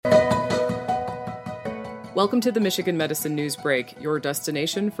Welcome to the Michigan Medicine News Break, your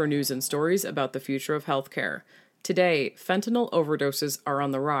destination for news and stories about the future of healthcare. Today, fentanyl overdoses are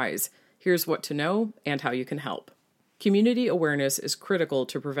on the rise. Here's what to know and how you can help. Community awareness is critical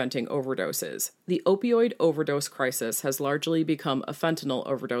to preventing overdoses. The opioid overdose crisis has largely become a fentanyl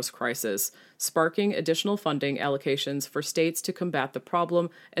overdose crisis, sparking additional funding allocations for states to combat the problem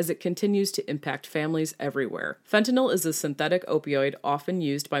as it continues to impact families everywhere. Fentanyl is a synthetic opioid often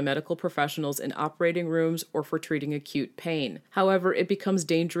used by medical professionals in operating rooms or for treating acute pain. However, it becomes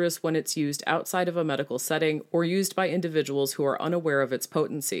dangerous when it's used outside of a medical setting or used by individuals who are unaware of its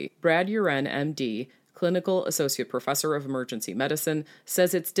potency. Brad Uren, MD, Clinical Associate Professor of Emergency Medicine,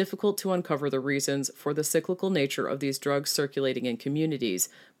 says it's difficult to uncover the reasons for the cyclical nature of these drugs circulating in communities,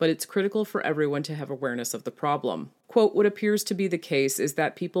 but it's critical for everyone to have awareness of the problem. Quote, what appears to be the case is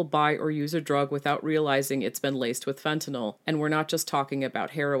that people buy or use a drug without realizing it's been laced with fentanyl, and we're not just talking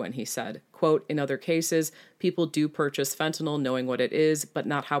about heroin, he said. Quote, in other cases, people do purchase fentanyl knowing what it is, but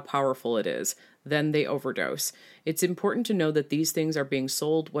not how powerful it is. Then they overdose. It's important to know that these things are being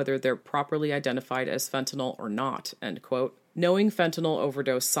sold whether they're properly identified as fentanyl or not, end quote. Knowing fentanyl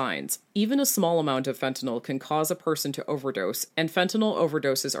overdose signs. Even a small amount of fentanyl can cause a person to overdose, and fentanyl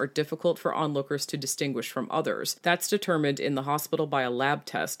overdoses are difficult for onlookers to distinguish from others. That's determined in the hospital by a lab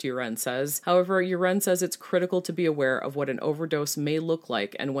test, Uren says. However, Uren says it's critical to be aware of what an overdose may look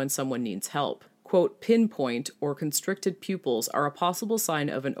like and when someone needs help. Quote, pinpoint or constricted pupils are a possible sign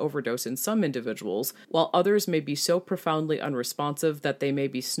of an overdose in some individuals, while others may be so profoundly unresponsive that they may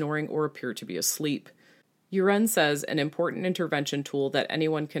be snoring or appear to be asleep. Uren says an important intervention tool that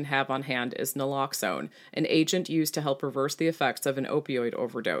anyone can have on hand is naloxone, an agent used to help reverse the effects of an opioid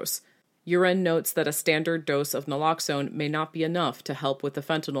overdose. Uren notes that a standard dose of naloxone may not be enough to help with the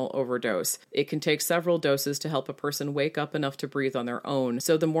fentanyl overdose. It can take several doses to help a person wake up enough to breathe on their own,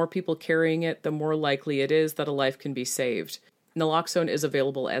 so the more people carrying it, the more likely it is that a life can be saved. Naloxone is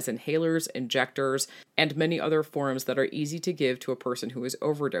available as inhalers, injectors, and many other forms that are easy to give to a person who is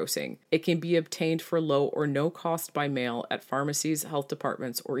overdosing. It can be obtained for low or no cost by mail at pharmacies, health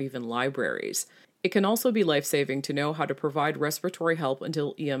departments, or even libraries. It can also be life-saving to know how to provide respiratory help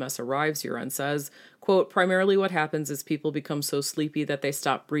until EMS arrives, Uren says. Quote, primarily what happens is people become so sleepy that they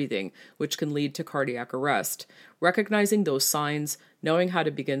stop breathing, which can lead to cardiac arrest. Recognizing those signs, knowing how to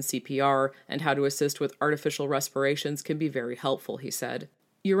begin CPR, and how to assist with artificial respirations can be very helpful, he said.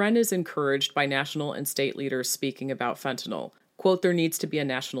 Uren is encouraged by national and state leaders speaking about fentanyl. Quote, there needs to be a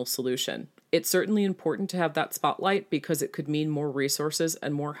national solution. It's certainly important to have that spotlight because it could mean more resources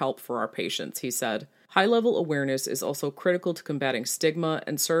and more help for our patients, he said. High-level awareness is also critical to combating stigma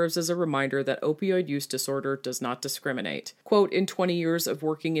and serves as a reminder that opioid use disorder does not discriminate. Quote, in 20 years of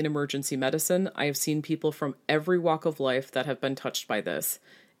working in emergency medicine, I have seen people from every walk of life that have been touched by this.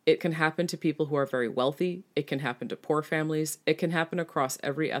 It can happen to people who are very wealthy. It can happen to poor families. It can happen across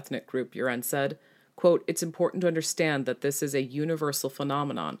every ethnic group, Uren said. Quote, it's important to understand that this is a universal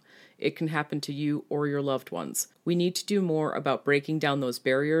phenomenon. It can happen to you or your loved ones. We need to do more about breaking down those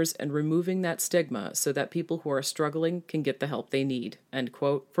barriers and removing that stigma so that people who are struggling can get the help they need, end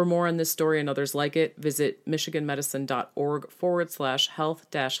quote. For more on this story and others like it, visit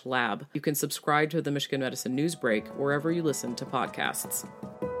michiganmedicine.org/health-lab. You can subscribe to the Michigan Medicine News Break wherever you listen to podcasts.